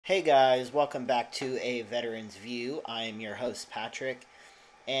Hey guys, welcome back to A Veteran's View. I'm your host Patrick,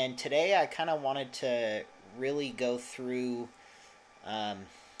 and today I kind of wanted to really um,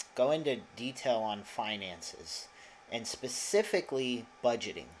 go into detail on finances, and specifically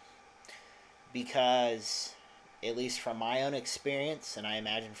budgeting, because at least from my own experience, and I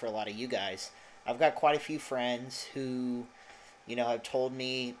imagine for a lot of you guys, I've got quite a few friends who, have told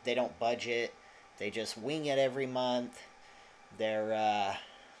me they don't budget, they just wing it every month. They're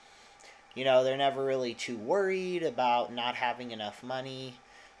never really too worried about not having enough money.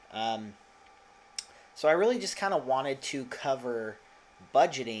 Um, so I really just kind of wanted to cover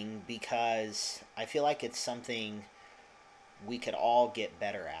budgeting because I feel like it's something we could all get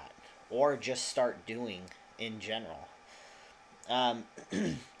better at or just start doing in general. Um,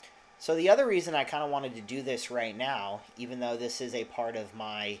 so the other reason I kind of wanted to do this right now, even though this is a part of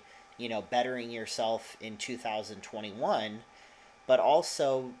my, bettering yourself in 2021, but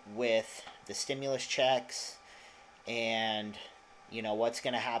also with the stimulus checks and what's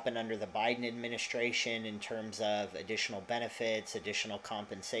going to happen under the Biden administration in terms of additional benefits, additional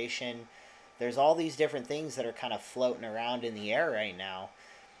compensation. There's all these different things that are kind of floating around in the air right now,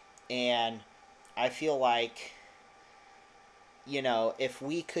 and I feel like if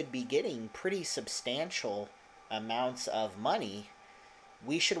we could be getting pretty substantial amounts of money,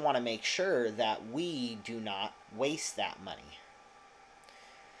 we should want to make sure that we do not waste that money.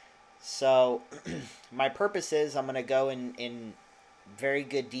 So my purpose is I'm going to go in very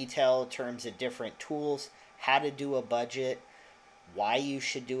good detail in terms of different tools, how to do a budget, why you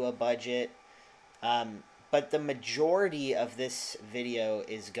should do a budget. But the majority of this video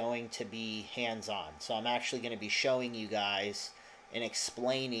is going to be hands-on. So I'm actually going to be showing you guys and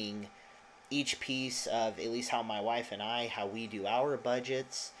explaining each piece of at least how my wife and I, how we do our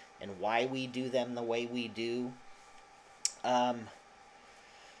budgets and why we do them the way we do. And,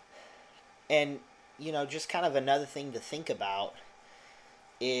 just kind of another thing to think about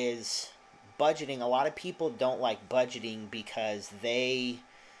is budgeting. A lot of people don't like budgeting because they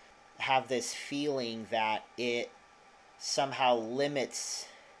have this feeling that it somehow limits,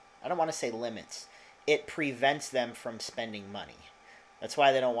 I don't want to say limits, it prevents them from spending money. That's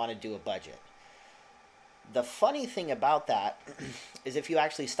why they don't want to do a budget. The funny thing about that is if you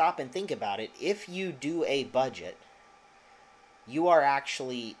actually stop and think about it, if you do a budget, you are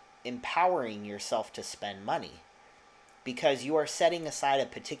actually empowering yourself to spend money because you are setting aside a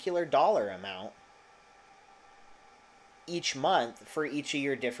particular dollar amount each month for each of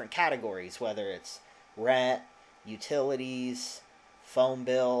your different categories, whether it's rent, utilities, phone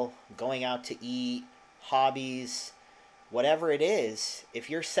bill, going out to eat, hobbies, whatever it is.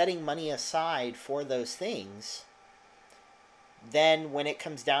 If you're setting money aside for those things, then when it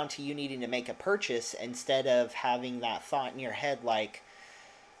comes down to you needing to make a purchase, instead of having that thought in your head like,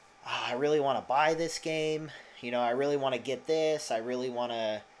 oh, I really want to buy this game, I really want to get this, I really want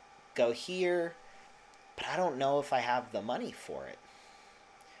to go here, but I don't know if I have the money for it.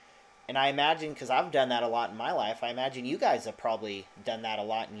 And I imagine, because I've done that a lot in my life, I imagine you guys have probably done that a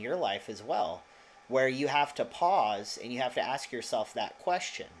lot in your life as well, where you have to pause and you have to ask yourself that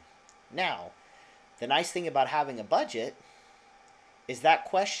question. Now, the nice thing about having a budget is that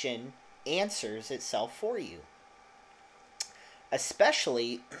question answers itself for you.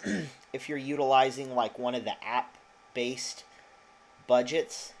 Especially if you're utilizing like one of the app-based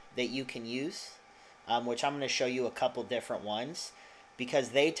budgets that you can use, which I'm going to show you a couple different ones because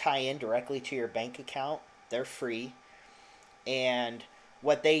they tie in directly to your bank account. They're free. And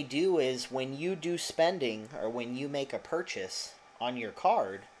what they do is when you do spending or when you make a purchase on your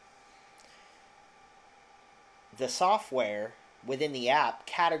card, the software within the app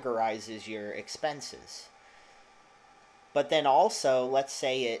categorizes your expenses. But then also, let's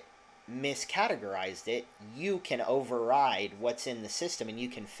say it miscategorized it, you can override what's in the system and you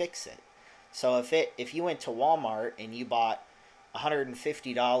can fix it. So if you went to Walmart and you bought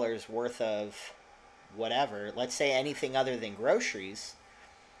 $150 worth of whatever, let's say anything other than groceries,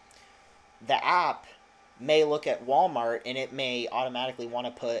 the app may look at Walmart and it may automatically want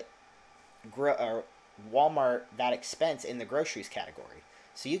to put Walmart, that expense, in the groceries category.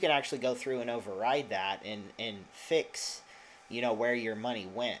 So you can actually go through and override that and fix, where your money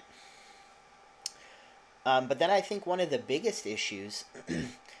went. But then I think one of the biggest issues,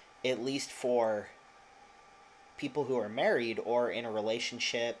 at least for people who are married or in a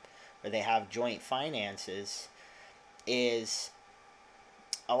relationship or they have joint finances, is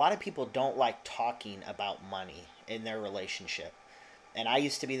a lot of people don't like talking about money in their relationship. And I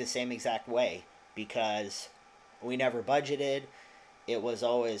used to be the same exact way because we never budgeted. It was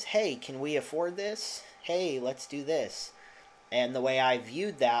always, hey, can we afford this? Hey, let's do this. And the way I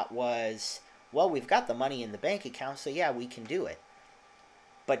viewed that was, well, we've got the money in the bank account, so yeah, we can do it.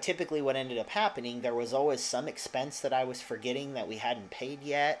 But typically what ended up happening, there was always some expense that I was forgetting that we hadn't paid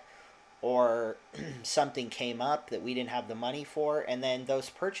yet, or something came up that we didn't have the money for, and then those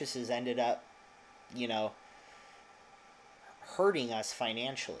purchases ended up, you know, hurting us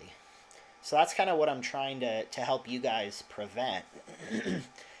financially. So that's kind of what I'm trying to help you guys prevent.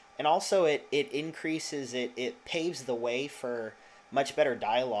 And also it increases, it paves the way for much better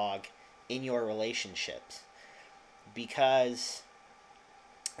dialogue in your relationships. Because,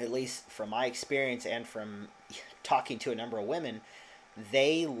 at least from my experience and from talking to a number of women,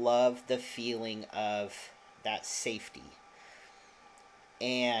 they love the feeling of that safety.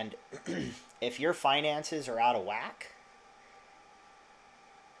 And if your finances are out of whack,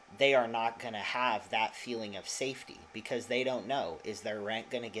 they are not going to have that feeling of safety, because they don't know, is their rent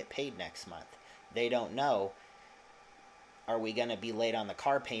going to get paid next month? They don't know, are we going to be late on the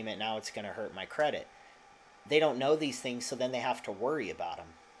car payment? Now it's going to hurt my credit. They don't know these things, so then they have to worry about them.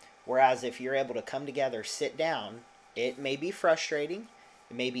 Whereas if you're able to come together, sit down, it may be frustrating,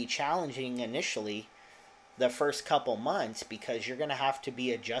 it may be challenging initially the first couple months, because you're going to have to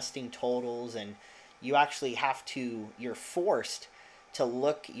be adjusting totals, and you actually have to, you're forced to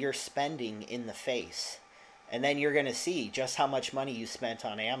look your spending in the face. And then you're going to see just how much money you spent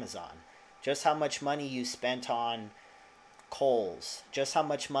on Amazon, just how much money you spent on Kohl's, just how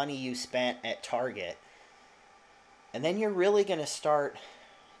much money you spent at Target. And then you're really going to start,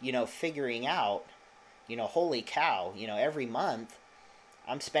 figuring out, holy cow, every month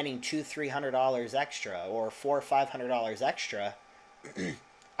I'm spending $200-300 extra, or $400 or $500 extra.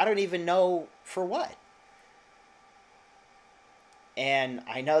 I don't even know for what. And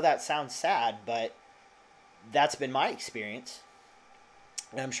I know that sounds sad, but that's been my experience.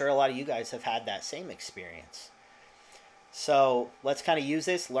 And I'm sure a lot of you guys have had that same experience. So let's kind of use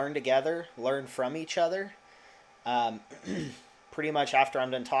this, learn together, learn from each other. Pretty much after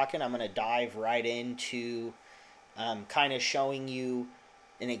I'm done talking, I'm going to dive right into kind of showing you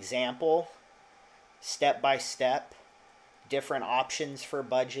an example, step by step, different options for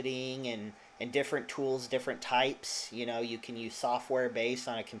budgeting, and different tools, different types. You can use software based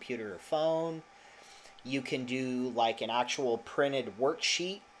on a computer or phone. You can do like an actual printed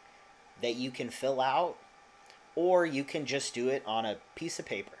worksheet that you can fill out, or you can just do it on a piece of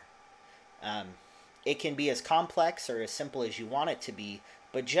paper. It can be as complex or as simple as you want it to be,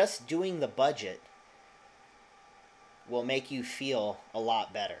 but just doing the budget will make you feel a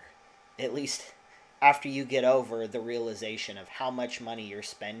lot better. At least after you get over the realization of how much money you're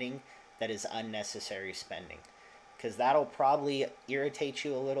spending that is unnecessary spending. Because that'll probably irritate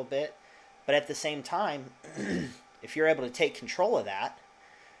you a little bit. But at the same time, if you're able to take control of that,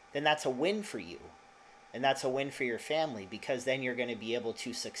 then that's a win for you. And that's a win for your family, because then you're going to be able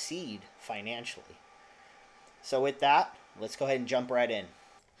to succeed financially. So with that, let's go ahead and jump right in.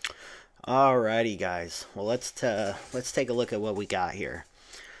 Alrighty, guys. Well, let's take a look at what we got here.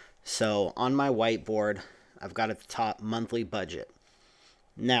 So on my whiteboard, I've got at the top monthly budget.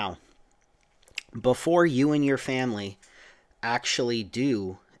 Now, before you and your family actually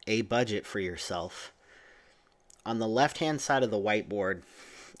do a budget for yourself, on the left-hand side of the whiteboard,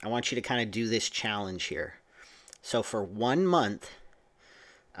 I want you to kind of do this challenge here. So for 1 month,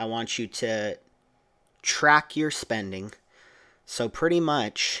 I want you to track your spending. So pretty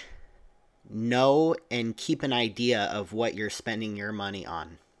much know and keep an idea of what you're spending your money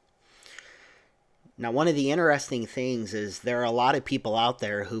on. Now, one of the interesting things is there are a lot of people out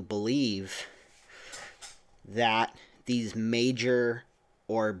there who believe that these major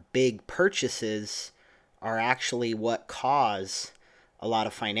or big purchases are actually what cause a lot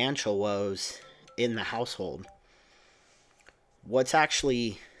of financial woes in the household. What's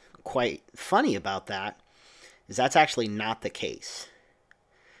actually quite funny about that is that's actually not the case.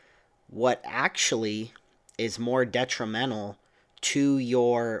 What actually is more detrimental to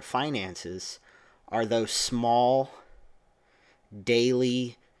your finances are those small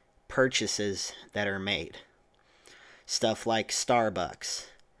daily purchases that are made. Stuff like Starbucks,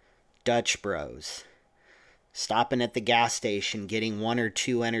 Dutch Bros, stopping at the gas station, getting 1 or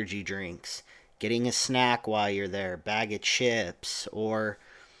 2 energy drinks, getting a snack while you're there, bag of chips, or,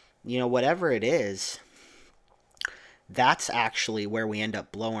 whatever it is. That's actually where we end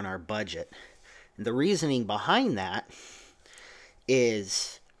up blowing our budget. And the reasoning behind that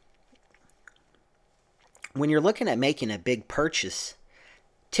is when you're looking at making a big purchase,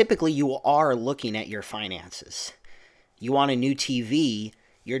 typically you are looking at your finances. You want a new TV,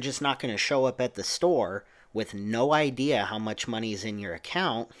 you're just not going to show up at the store with no idea how much money is in your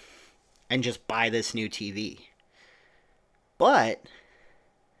account and just buy this new TV. But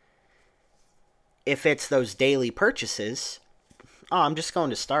if it's those daily purchases, oh, I'm just going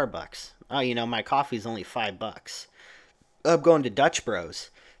to Starbucks. Oh, you know, my coffee's only $5. I'm going to Dutch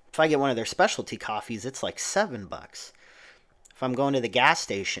Bros. If I get one of their specialty coffees, it's like $7. If I'm going to the gas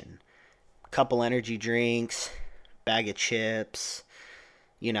station, a couple energy drinks, bag of chips,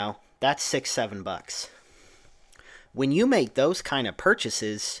 you know, that's $6-7. When you make those kind of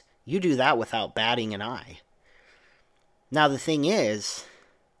purchases, you do that without batting an eye. Now, the thing is,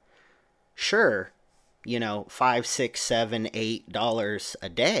 sure, you know, $5, $6, $7, $8 a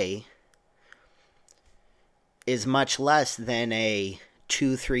day is much less than a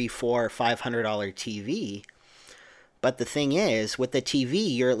 $2, $3, $4, $500 TV. But the thing is, with the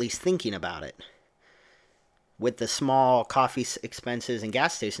TV, you're at least thinking about it. With the small coffee expenses and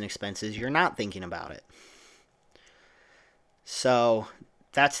gas station expenses, you're not thinking about it. So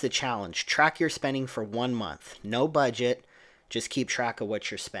that's the challenge. Track your spending for 1 month. No budget. Just keep track of what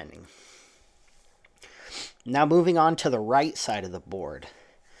you're spending. Now moving on to the right side of the board.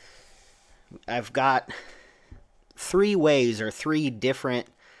 I've got 3 ways or 3 different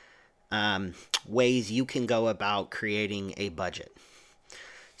ways you can go about creating a budget.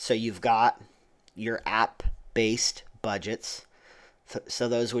 So you've got your app-based budgets. So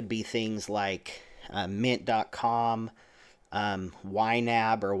those would be things like mint.com,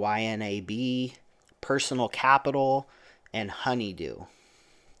 YNAB or YNAB, Personal Capital, and Honeydew.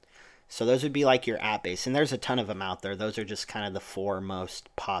 So those would be like your app-based. And there's a ton of them out there. Those are just kind of the 4 most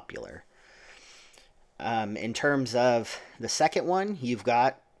popular. In terms of the second one, you've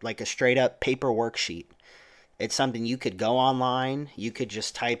got like a straight up paper worksheet. It's something you could go online. You could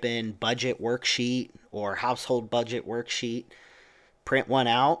just type in budget worksheet or household budget worksheet, print one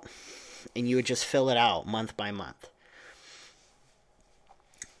out, and you would just fill it out month by month.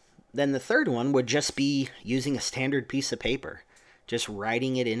 Then the third one would just be using a standard piece of paper, just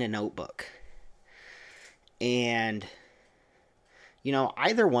writing it in a notebook. And, you know,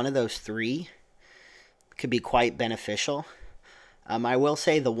 either one of those 3 could be quite beneficial. I will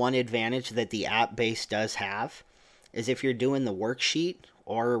say the one advantage that the app-based does have is if you're doing the worksheet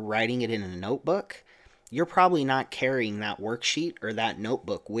or writing it in a notebook, you're probably not carrying that worksheet or that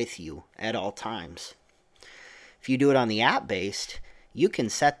notebook with you at all times. If you do it on the app-based, you can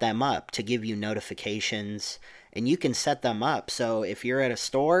set them up to give you notifications, and you can set them up so if you're at a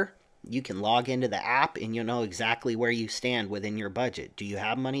store, you can log into the app and you'll know exactly where you stand within your budget. Do you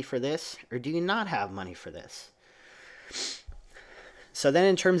have money for this, or do you not have money for this? So then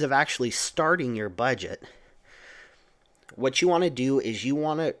in terms of actually starting your budget, what you want to do is you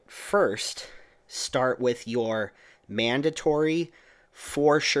want to first start with your mandatory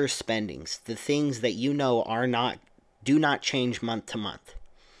for sure spendings, the things that you know do not change month to month.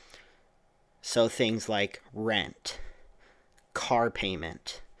 So things like rent, car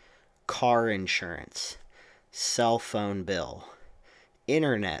payment, car insurance, cell phone bill,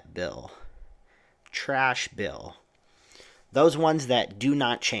 internet bill, trash bill. Those ones that do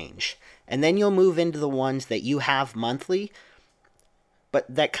not change. And then you'll move into the ones that you have monthly, but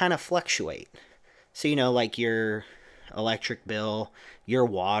that kind of fluctuate. So, you know, like your electric bill, your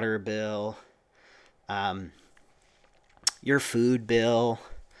water bill, your food bill,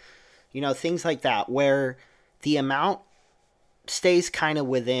 you know, things like that, where the amount stays kind of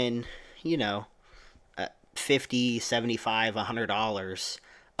within, you know, $50, $75, $100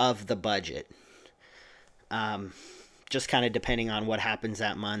 of the budget. Just kind of depending on what happens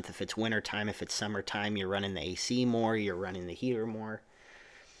that month. If it's wintertime, if it's summertime, you're running the AC more, you're running the heater more.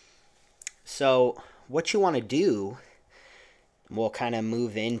 So what you want to do, we'll kind of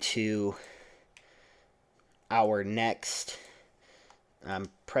move into our next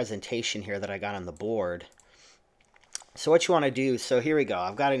presentation here that I got on the board. So what you want to do, so here we go.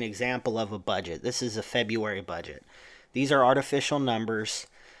 I've got an example of a budget. This is a February budget. These are artificial numbers.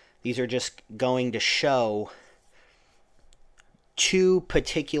 These are just going to show 2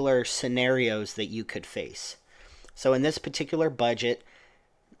 particular scenarios that you could face. So in this particular budget,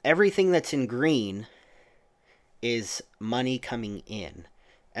 everything that's in green is money coming in.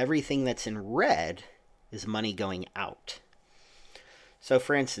 Everything that's in red is money going out. So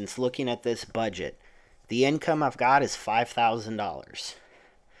for instance, looking at this budget, the income I've got is $5,000.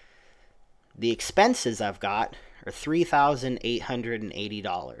 The expenses I've got are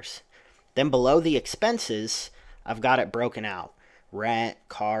 $3,880. Then below the expenses, I've got it broken out. Rent,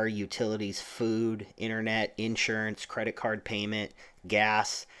 car, utilities, food, internet, insurance, credit card payment,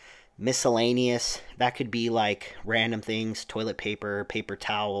 gas, miscellaneous. That could be like random things, toilet paper, paper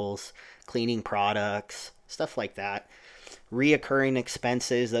towels, cleaning products, stuff like that. Reoccurring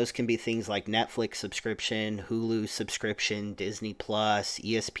expenses, those can be things like Netflix subscription, Hulu subscription, Disney Plus,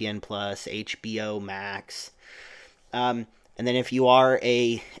 ESPN Plus, HBO Max. And then if you are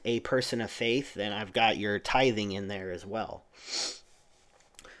a person of faith, then I've got your tithing in there as well.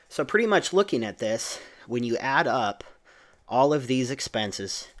 So pretty much looking at this, when you add up all of these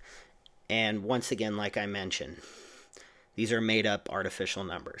expenses, and once again, like I mentioned, these are made up artificial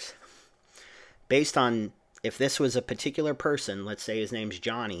numbers. Based on, if this was a particular person, let's say his name's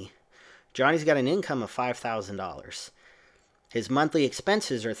Johnny, Johnny's got an income of $5,000. His monthly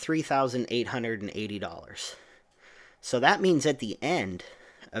expenses are $3,880. So that means at the end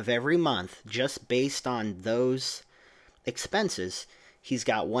of every month, just based on those expenses, he's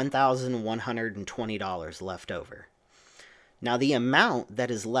got $1,120 left over. Now the amount that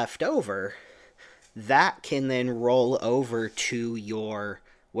is left over, that can then roll over to your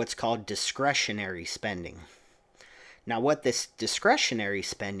what's called discretionary spending. Now what this discretionary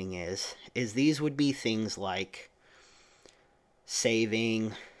spending is these would be things like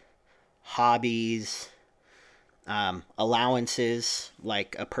saving, hobbies, allowances,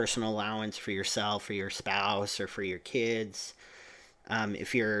 like a personal allowance for yourself or your spouse or for your kids.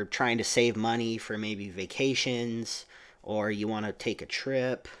 If you're trying to save money for maybe vacations or you want to take a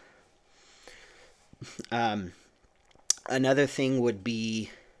trip. Another thing would be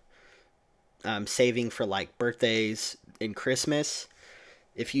saving for like birthdays and Christmas.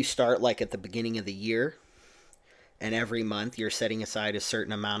 If you start like at the beginning of the year and every month you're setting aside a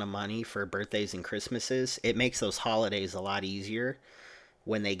certain amount of money for birthdays and Christmases, it makes those holidays a lot easier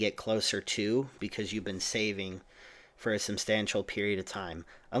when they get closer to, because you've been saving for a substantial period of time.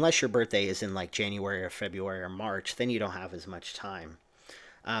 Unless your birthday is in like January or February or March, then you don't have as much time.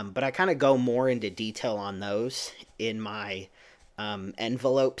 But I kind of go more into detail on those in my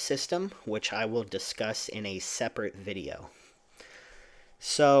envelope system, which I will discuss in a separate video.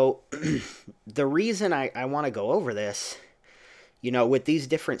 So the reason I want to go over this, with these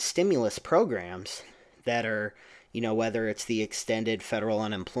different stimulus programs that are, whether it's the extended federal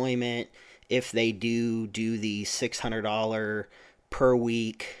unemployment, if they do the $600 per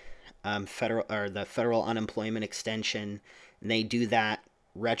week the federal unemployment extension, and they do that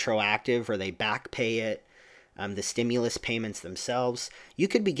retroactive or they back pay it, the stimulus payments themselves, you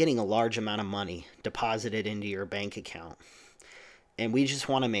could be getting a large amount of money deposited into your bank account. And we just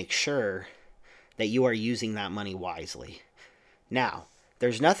want to make sure that you are using that money wisely. Now,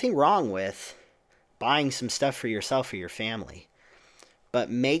 there's nothing wrong with buying some stuff for yourself or your family, but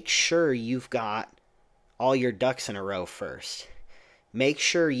make sure you've got all your ducks in a row first. Make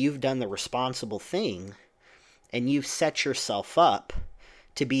sure you've done the responsible thing and you've set yourself up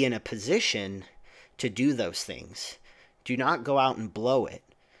to be in a position to do those things. Do not go out and blow it.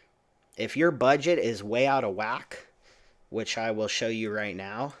 If your budget is way out of whack, which I will show you right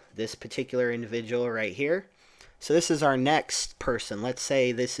now, this particular individual right here. So this is our next person. Let's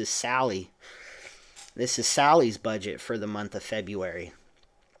say this is Sally. This is Sally's budget for the month of February.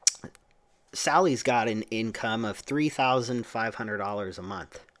 Sally's got an income of $3,500 a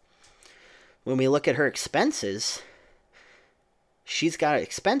month. When we look at her expenses, she's got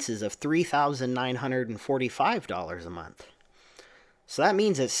expenses of $3,945 a month. So that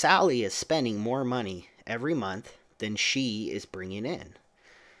means that Sally is spending more money every month than she is bringing in.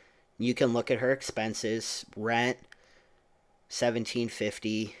 You can look at her expenses: rent,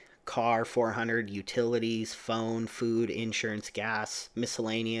 $1,750, car, $400, utilities, phone, food, insurance, gas,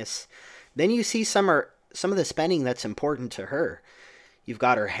 miscellaneous. Then you see some of the spending that's important to her. You've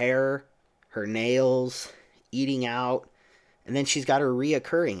got her hair, her nails, eating out, and then she's got her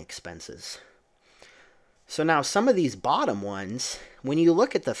reoccurring expenses. So now some of these bottom ones, when you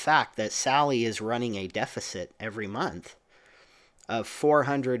look at the fact that Sally is running a deficit every month of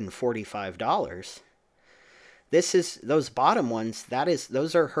 $445, those bottom ones,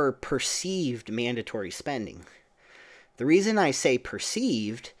 those are her perceived mandatory spending. The reason I say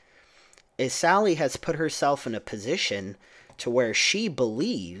perceived is Sally has put herself in a position to where she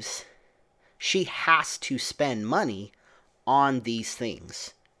believes she has to spend money on these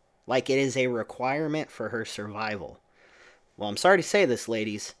things. Like it is a requirement for her survival. Well, I'm sorry to say this,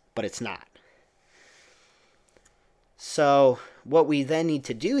 ladies, but it's not. So what we then need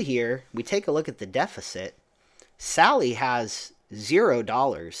to do here, we take a look at the deficit. Sally has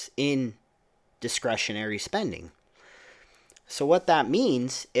 $0 in discretionary spending. So what that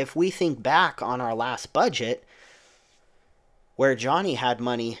means, if we think back on our last budget, where Johnny had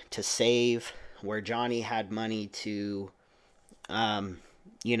money to save, where Johnny had money to,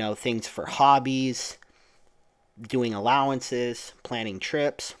 things for hobbies, doing allowances, planning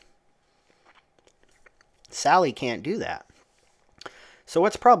trips. Sally can't do that. So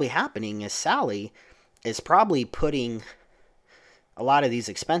what's probably happening is Sally is probably putting a lot of these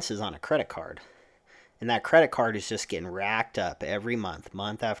expenses on a credit card. And that credit card is just getting racked up every month,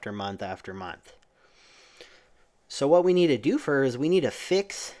 month after month after month. So what we need to do for her is we need to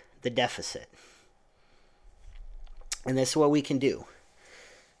fix the deficit. And this is what we can do.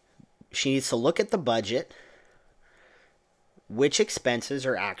 She needs to look at the budget, which expenses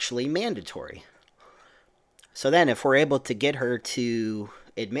are actually mandatory. So then if we're able to get her to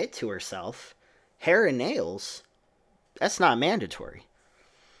admit to herself, hair and nails, that's not mandatory.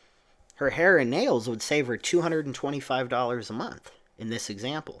 Her hair and nails would save her $225 a month in this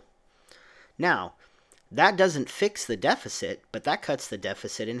example. Now, that doesn't fix the deficit, but that cuts the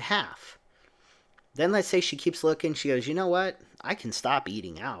deficit in half. Then let's say she keeps looking, she goes, you know what? I can stop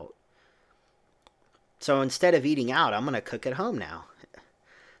eating out. So instead of eating out, I'm going to cook at home now.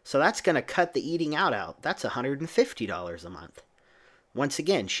 So that's going to cut the eating out. That's $150 a month. Once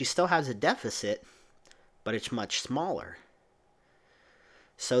again, she still has a deficit, but it's much smaller.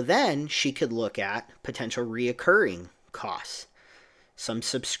 So then she could look at potential reoccurring costs. Some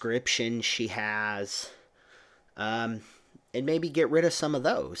subscriptions she has, and maybe get rid of some of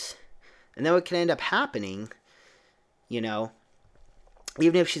those. And then what can end up happening, even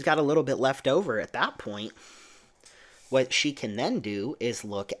if she's got a little bit left over at that point, what she can then do is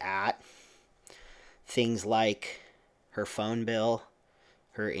look at things like her phone bill,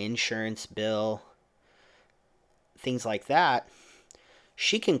 her insurance bill, things like that.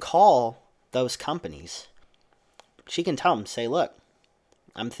 She can call those companies. She can tell them, say, look,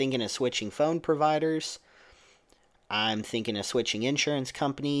 I'm thinking of switching phone providers. I'm thinking of switching insurance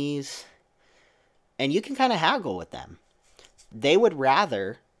companies. And you can kind of haggle with them. They would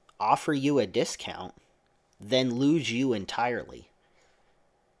rather offer you a discount than lose you entirely.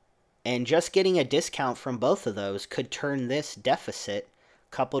 And just getting a discount from both of those could turn this deficit,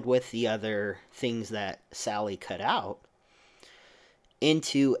 coupled with the other things that Sally cut out,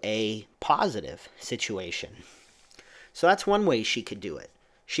 into a positive situation. So that's one way she could do it.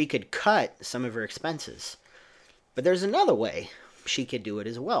 She could cut some of her expenses. But there's another way she could do it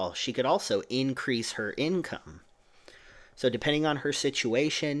as well. She could also increase her income. So depending on her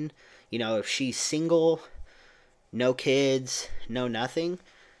situation, if she's single, no kids, no nothing,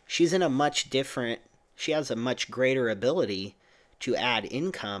 she has a much greater ability to add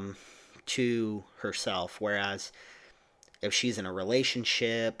income to herself. Whereas if she's in a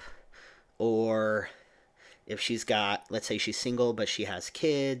relationship, or if she's got, let's say she's single, but she has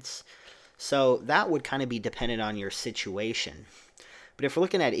kids, so that would kind of be dependent on your situation. But if we're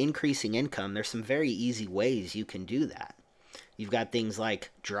looking at increasing income, there's some very easy ways you can do that. You've got things like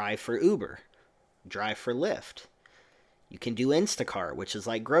drive for Uber, drive for Lyft. You can do Instacart, which is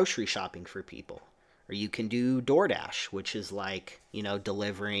like grocery shopping for people. Or you can do DoorDash, which is like,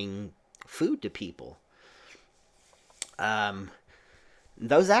 delivering food to people.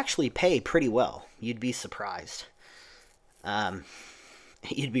 Those actually pay pretty well. You'd be surprised.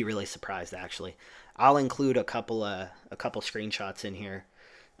 You'd be really surprised, actually. I'll include a couple screenshots in here.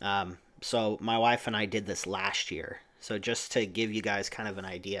 So my wife and I did this last year. So just to give you guys kind of an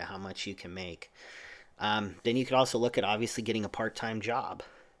idea how much you can make. Then you could also look at obviously getting a part-time job.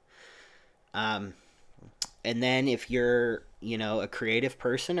 And then if you're, a creative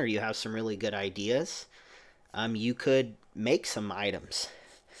person, or you have some really good ideas, you could make some items.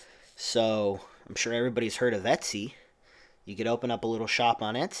 So I'm sure everybody's heard of Etsy. You could open up a little shop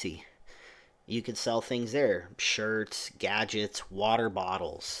on Etsy. You could sell things there. Shirts, gadgets, water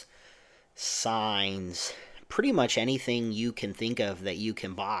bottles, signs. Pretty much anything you can think of that you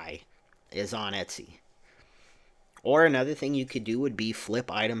can buy is on Etsy. Or another thing you could do would be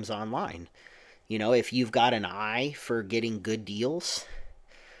flip items online. If you've got an eye for getting good deals,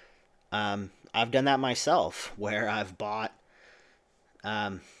 I've done that myself, where I've bought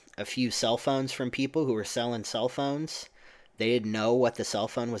a few cell phones from people who were selling cell phones. They didn't know what the cell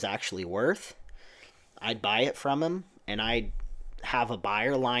phone was actually worth. I'd buy it from them, and I'd have a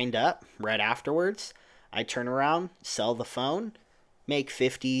buyer lined up right afterwards. I'd turn around, sell the phone, make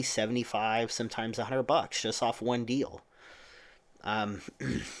 50, 75, sometimes $100 just off one deal.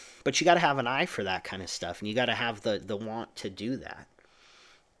 But you got to have an eye for that kind of stuff, and you got to have the want to do that.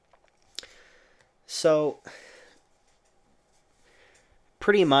 So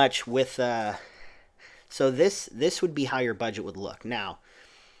pretty much with so this would be how your budget would look. Now,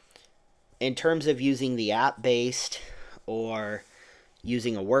 in terms of using the app-based or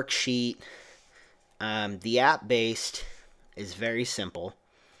using a worksheet, the app-based is very simple.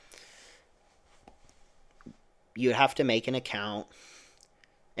 You have to make an account,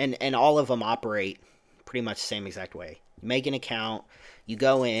 and all of them operate pretty much the same exact way. You make an account, you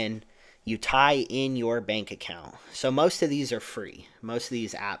go in, you tie in your bank account. So most of these are free, most of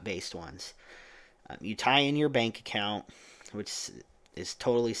these app-based ones. You tie in your bank account, which is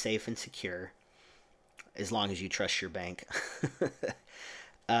totally safe and secure, as long as you trust your bank.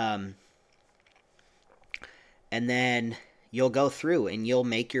 And then you'll go through and you'll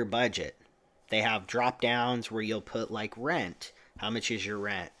make your budget. They have drop downs where you'll put like rent. How much is your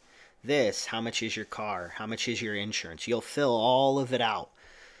rent? This, how much is your car? How much is your insurance? You'll fill all of it out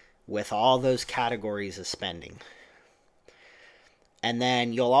with all those categories of spending. And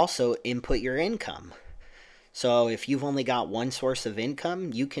then you'll also input your income. So if you've only got one source of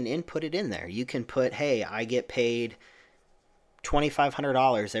income, you can input it in there. You can put, hey, I get paid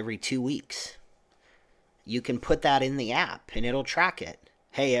 $2,500 every 2 weeks. You can put that in the app and it'll track it.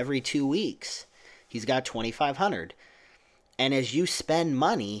 Hey, every 2 weeks, he's got $2,500. And as you spend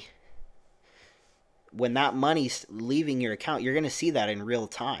money, when that money's leaving your account, you're going to see that in real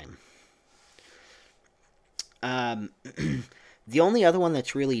time. The only other one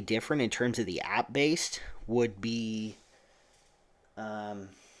that's really different in terms of the app-based would be, I've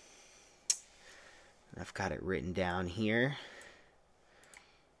got it written down here.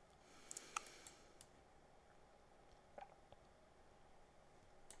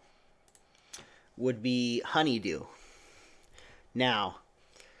 Would be Honeydew. Now,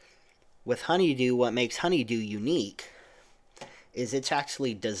 with Honeydew, what makes Honeydew unique is it's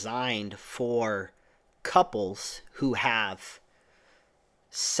actually designed for couples who have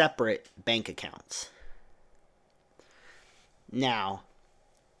separate bank accounts. Now,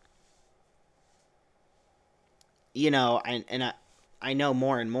 you know, I know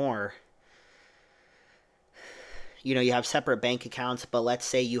more and more, you know, you have separate bank accounts, but let's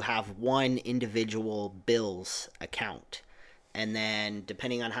say you have one individual bills account. And then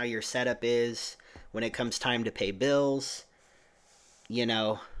depending on how your setup is, when it comes time to pay bills, you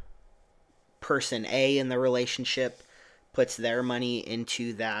know, person A in the relationship puts their money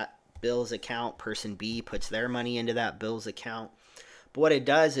into that bills account. Person B puts their money into that bills account. But what it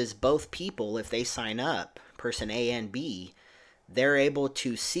does is both people, if they sign up, person A and B, they're able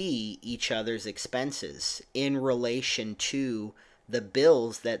to see each other's expenses in relation to the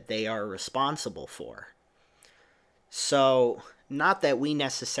bills that they are responsible for. So, not that we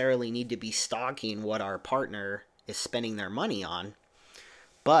necessarily need to be stalking what our partner is spending their money on,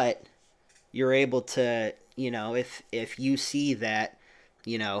 but you're able to, you know, if you see that,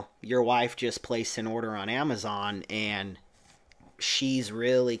 you know, your wife just placed an order on Amazon and she's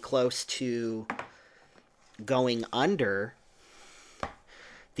really close to going under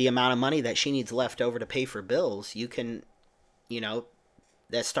the amount of money that she needs left over to pay for bills, you can, you know,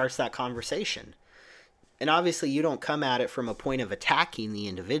 that starts that conversation. And obviously you don't come at it from a point of attacking the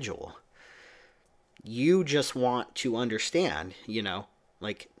individual. You just want to understand, you know,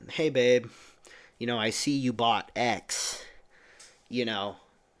 like, hey babe, you know, I see you bought X, you know,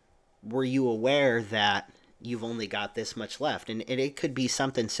 were you aware that you've only got this much left? And it could be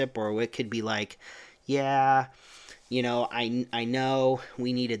something simple, or it could be like, yeah, you know, I know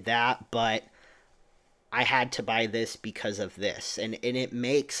we needed that, but I had to buy this because of this. And it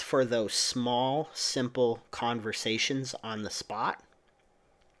makes for those small, simple conversations on the spot.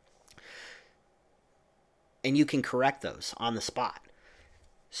 And you can correct those on the spot.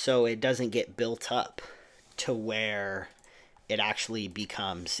 So it doesn't get built up to where it actually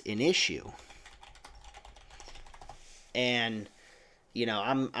becomes an issue. And you know,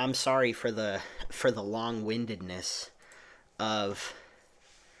 I'm sorry for the long-windedness of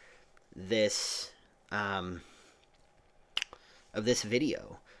this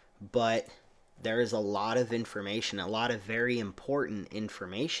video, but there is a lot of information, a lot of very important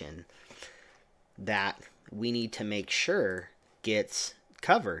information that we need to make sure gets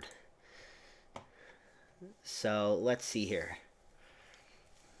covered. So let's see here.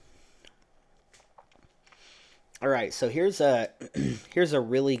 All right, so here's a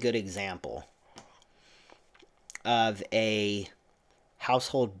really good example of a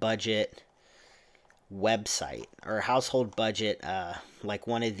household budget website, or a household budget, like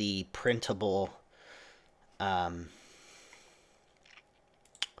one of the printable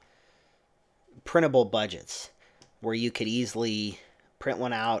printable budgets, where you could easily print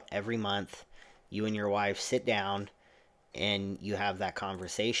one out every month. You and your wife sit down and you have that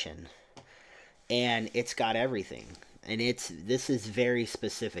conversation. And it's got everything. And this is very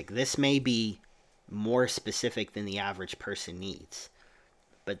specific. This may be more specific than the average person needs,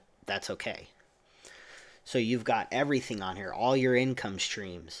 but that's okay. So you've got everything on here, all your income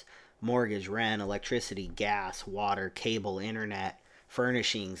streams: mortgage, rent, electricity, gas, water, cable, internet,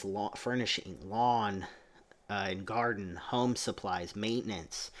 furnishings, lawn, and garden, home supplies,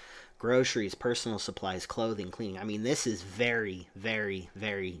 maintenance, groceries, personal supplies, clothing, cleaning. I mean, this is very, very,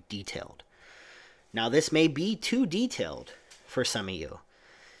 very detailed. Now, this may be too detailed for some of you.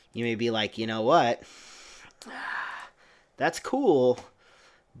 You may be like, you know what? That's cool,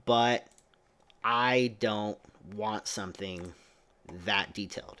 but I don't want something that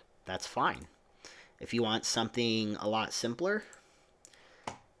detailed. That's fine. If you want something a lot simpler,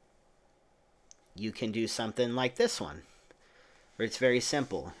 you can do something like this one, where it's very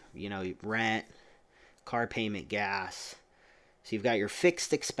simple. You know, rent, car payment, gas. So you've got your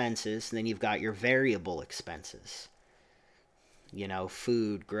fixed expenses, and then you've got your variable expenses. You know,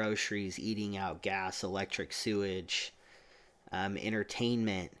 food, groceries, eating out, gas, electric, sewage,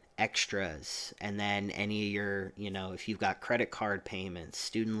 entertainment, extras, and then any of your, you know, if you've got credit card payments,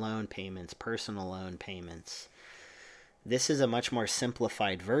 student loan payments, personal loan payments. This is a much more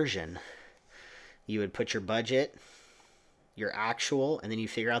simplified version. You would put your budget, your actual, and then you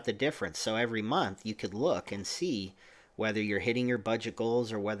figure out the difference. So every month you could look and see whether you're hitting your budget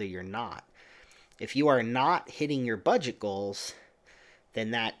goals or whether you're not. If you are not hitting your budget goals,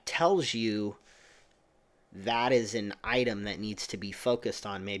 then that tells you that is an item that needs to be focused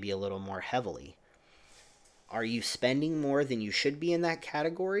on maybe a little more heavily. Are you spending more than you should be in that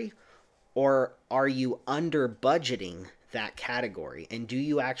category? Or are you under budgeting that category? And do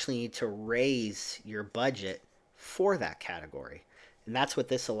you actually need to raise your budget for that category? And that's what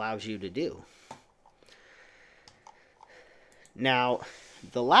this allows you to do. Now,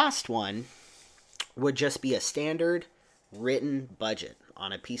 the last one would just be a standard written budget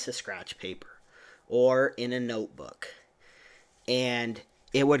on a piece of scratch paper or in a notebook. And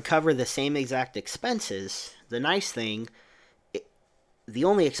it would cover the same exact expenses. The nice thing, the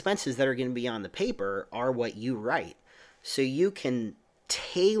only expenses that are going to be on the paper are what you write. So you can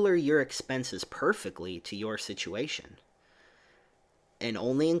tailor your expenses perfectly to your situation and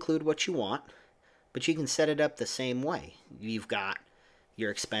only include what you want, but you can set it up the same way. You've got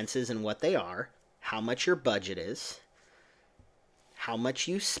your expenses and what they are, how much your budget is, how much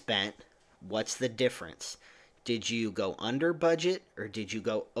you spent, what's the difference? Did you go under budget or did you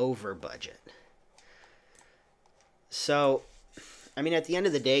go over budget? So, I mean, at the end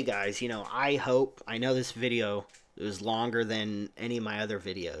of the day, guys, you know, I know this video is longer than any of my other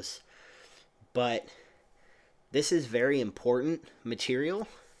videos, but this is very important material.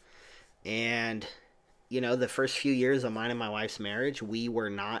 And, you know, the first few years of mine and my wife's marriage, we were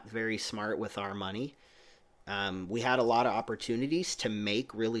not very smart with our money. We had a lot of opportunities to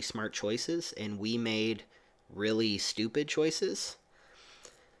make really smart choices, and we made really stupid choices.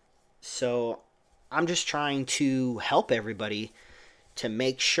 So I'm just trying to help everybody to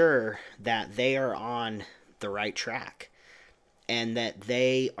make sure that they are on the right track and that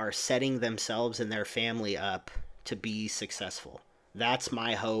they are setting themselves and their family up to be successful. That's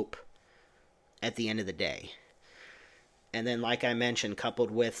my hope at the end of the day. And then, like I mentioned,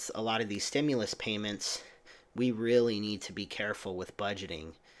 coupled with a lot of these stimulus payments, we really need to be careful with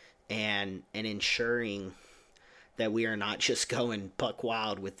budgeting and ensuring that we are not just going buck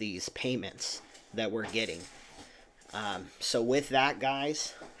wild with these payments that we're getting. So with that,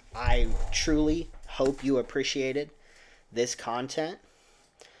 guys, I truly hope you appreciated this content.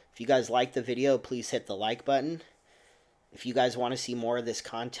 If you guys like the video, please hit the like button. If you guys want to see more of this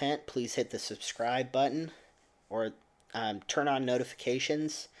content, please hit the subscribe button or turn on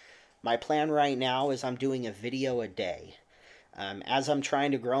notifications. My plan right now is I'm doing a video a day. As I'm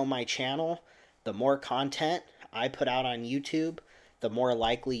trying to grow my channel, the more content I put out on YouTube, the more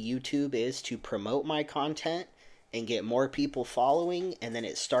likely YouTube is to promote my content and get more people following, and then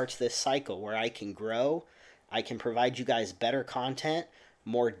it starts this cycle where I can grow, I can provide you guys better content,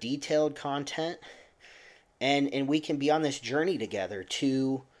 more detailed content, and we can be on this journey together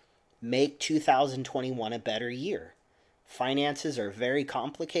to make 2021 a better year. Finances are very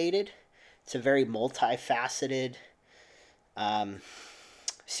complicated. It's a very multifaceted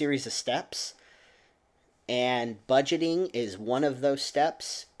series of steps. And budgeting is one of those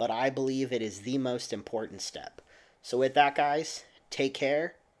steps, but I believe it is the most important step. So with that, guys, take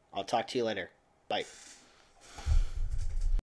care. I'll talk to you later. Bye.